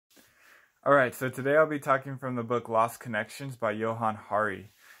Alright, so today I'll be talking from the book Lost Connections by Johann.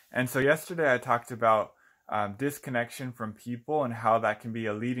 And so yesterday I talked about disconnection from people and how that can be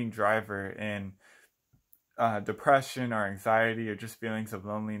a leading driver in depression or anxiety or just feelings of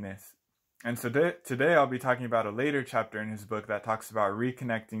loneliness. And so today I'll be talking about a later chapter in his book that talks about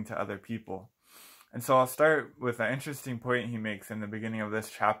reconnecting to other people. And so I'll start with an interesting point he makes in the beginning of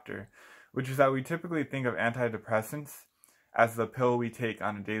this chapter, which is that we typically think of antidepressants as the pill we take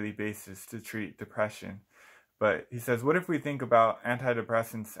on a daily basis to treat depression. But he says, what if we think about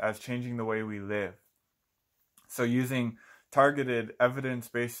antidepressants as changing the way we live? So using targeted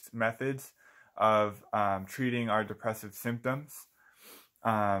evidence-based methods of treating our depressive symptoms.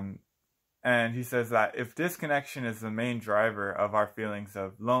 And he says that if disconnection is the main driver of our feelings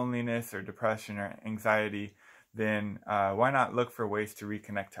of loneliness or depression or anxiety, then why not look for ways to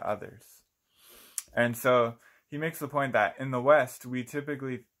reconnect to others? And so he makes the point that in the West, we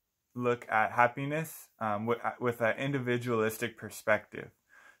typically look at happiness with an individualistic perspective.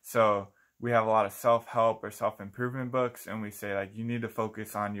 So we have a lot of self-help or self-improvement books, and we say, like, you need to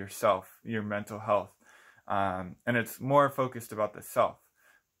focus on yourself, your mental health. And it's more focused about the self.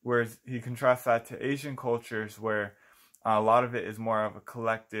 Whereas he contrasts that to Asian cultures where a lot of it is more of a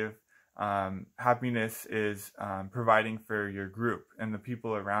collective. Happiness is providing for your group and the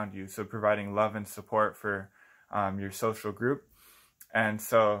people around you. So providing love and support for your social group. And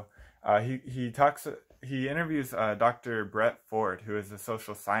so he interviews Dr. Brett Ford, who is a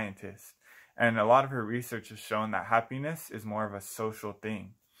social scientist. And a lot of her research has shown that happiness is more of a social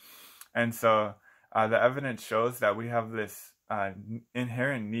thing. And so the evidence shows that we have this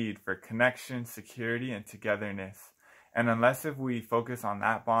inherent need for connection, security, and togetherness. And unless if we focus on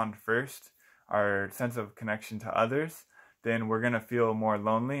that bond first, our sense of connection to others, then we're going to feel more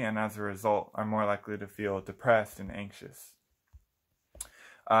lonely, and as a result are more likely to feel depressed and anxious.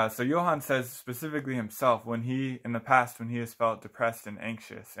 So Johann says specifically himself, in the past when he has felt depressed and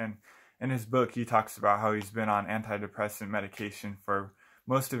anxious, and in his book he talks about how he's been on antidepressant medication for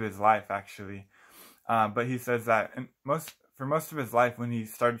most of his life actually. But he says that for most of his life, when he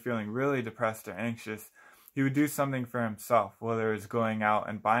started feeling really depressed or anxious, he would do something for himself, whether it was going out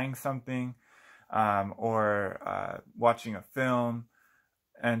and buying something, or watching a film.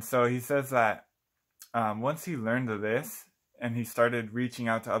 And so he says that once he learned of this and he started reaching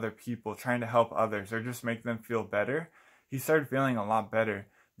out to other people, trying to help others or just make them feel better, he started feeling a lot better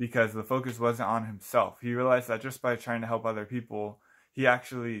because the focus wasn't on himself. He realized that just by trying to help other people, he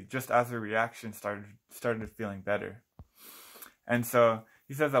actually, just as a reaction, started feeling better. And so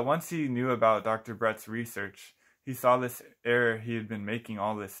he says that once he knew about Dr. Brett's research, he saw this error he had been making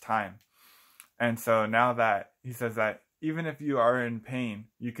all this time. And so now that he says that even if you are in pain,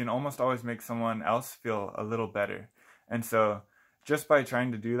 you can almost always make someone else feel a little better. And so just by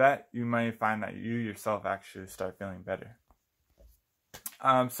trying to do that, you might find that you yourself actually start feeling better.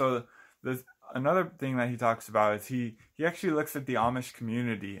 So there's another thing that he talks about is he actually looks at the Amish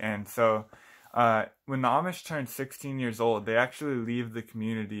community. And so when the Amish turn 16 years old, they actually leave the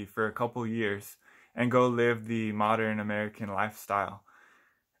community for a couple years and go live the modern American lifestyle,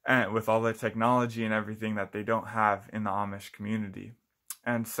 and with all the technology and everything that they don't have in the Amish community.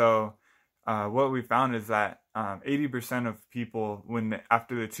 And so what we found is that 80% of people,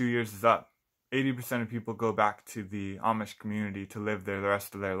 after the 2 years is up, 80% of people go back to the Amish community to live there the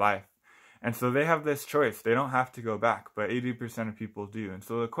rest of their life. And so they have this choice. They don't have to go back, but 80% of people do. And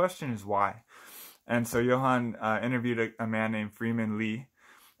so the question is why? And so Johann interviewed a man named Freeman Lee,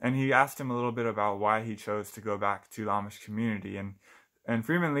 and he asked him a little bit about why he chose to go back to the Amish community. And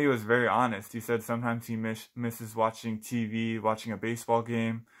Freeman Lee was very honest. He said sometimes he misses watching TV, watching a baseball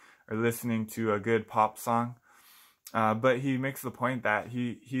game, or listening to a good pop song. But he makes the point that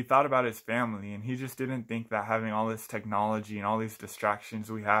he thought about his family, and he just didn't think that having all this technology and all these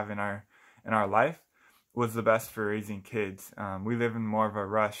distractions we have in our life was the best for raising kids. We live in more of a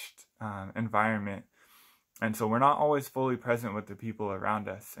rushed environment, and so we're not always fully present with the people around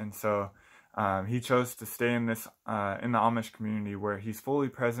us. And so he chose to stay in the Amish community where he's fully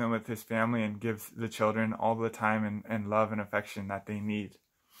present with his family and gives the children all the time and love and affection that they need.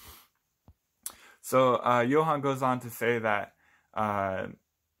 So Johann goes on to say that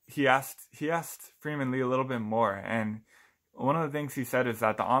he asked Freeman Lee a little bit more, and one of the things he said is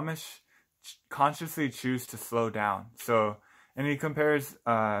that the Amish consciously choose to slow down. So, and he compares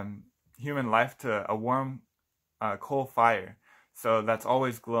human life to a warm coal fire, so that's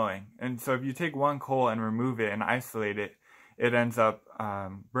always glowing. And so if you take one coal and remove it and isolate it, it ends up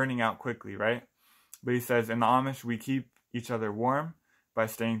burning out quickly, right? But he says in the Amish, we keep each other warm by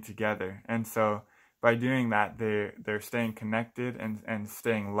staying together. And so by doing that, they're staying connected and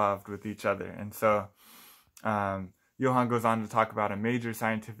staying loved with each other. And so Johann goes on to talk about a major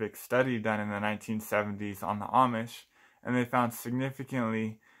scientific study done in the 1970s on the Amish, and they found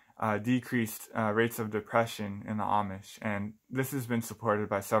significantly decreased rates of depression in the Amish. And this has been supported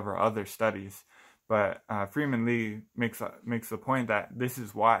by several other studies. But Freeman Lee makes the point that this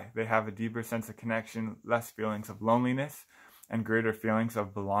is why they have a deeper sense of connection, less feelings of loneliness, and greater feelings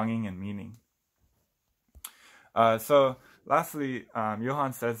of belonging and meaning. So lastly,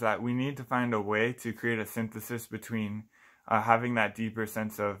 Johann says that we need to find a way to create a synthesis between having that deeper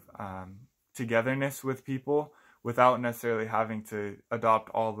sense of togetherness with people without necessarily having to adopt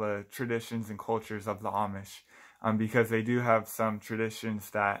all the traditions and cultures of the Amish, because they do have some traditions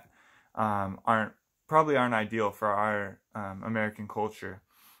that probably aren't ideal for our American culture.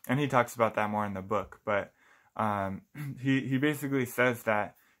 And he talks about that more in the book. But he basically says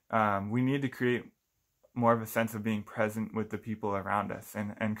that we need to create more of a sense of being present with the people around us,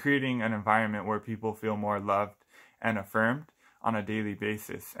 and creating an environment where people feel more loved and affirmed on a daily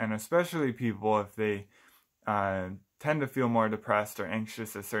basis. And especially people, if they tend to feel more depressed or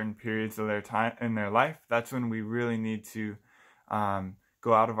anxious at certain periods of their time in their life, that's when we really need to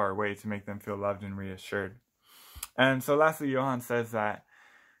go out of our way to make them feel loved and reassured. And so lastly, Johann says that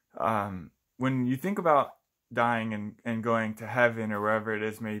when you think about dying and going to heaven or wherever it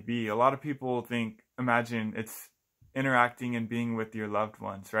is may be, a lot of people imagine it's interacting and being with your loved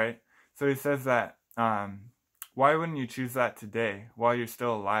ones, right? So he says that why wouldn't you choose that today while you're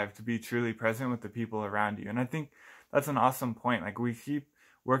still alive, to be truly present with the people around you? And I think that's an awesome point. Like, we keep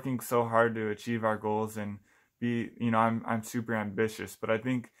working so hard to achieve our goals and be, I'm super ambitious, but I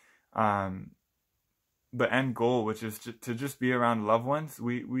think the end goal, which is to just be around loved ones,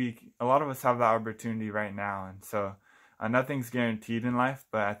 a lot of us have that opportunity right now. And so nothing's guaranteed in life,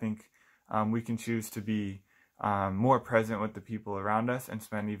 but I think we can choose to be more present with the people around us and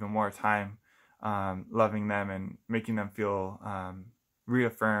spend even more time loving them and making them feel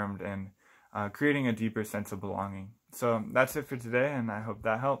reaffirmed and creating a deeper sense of belonging. So that's it for today, and I hope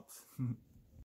that helps.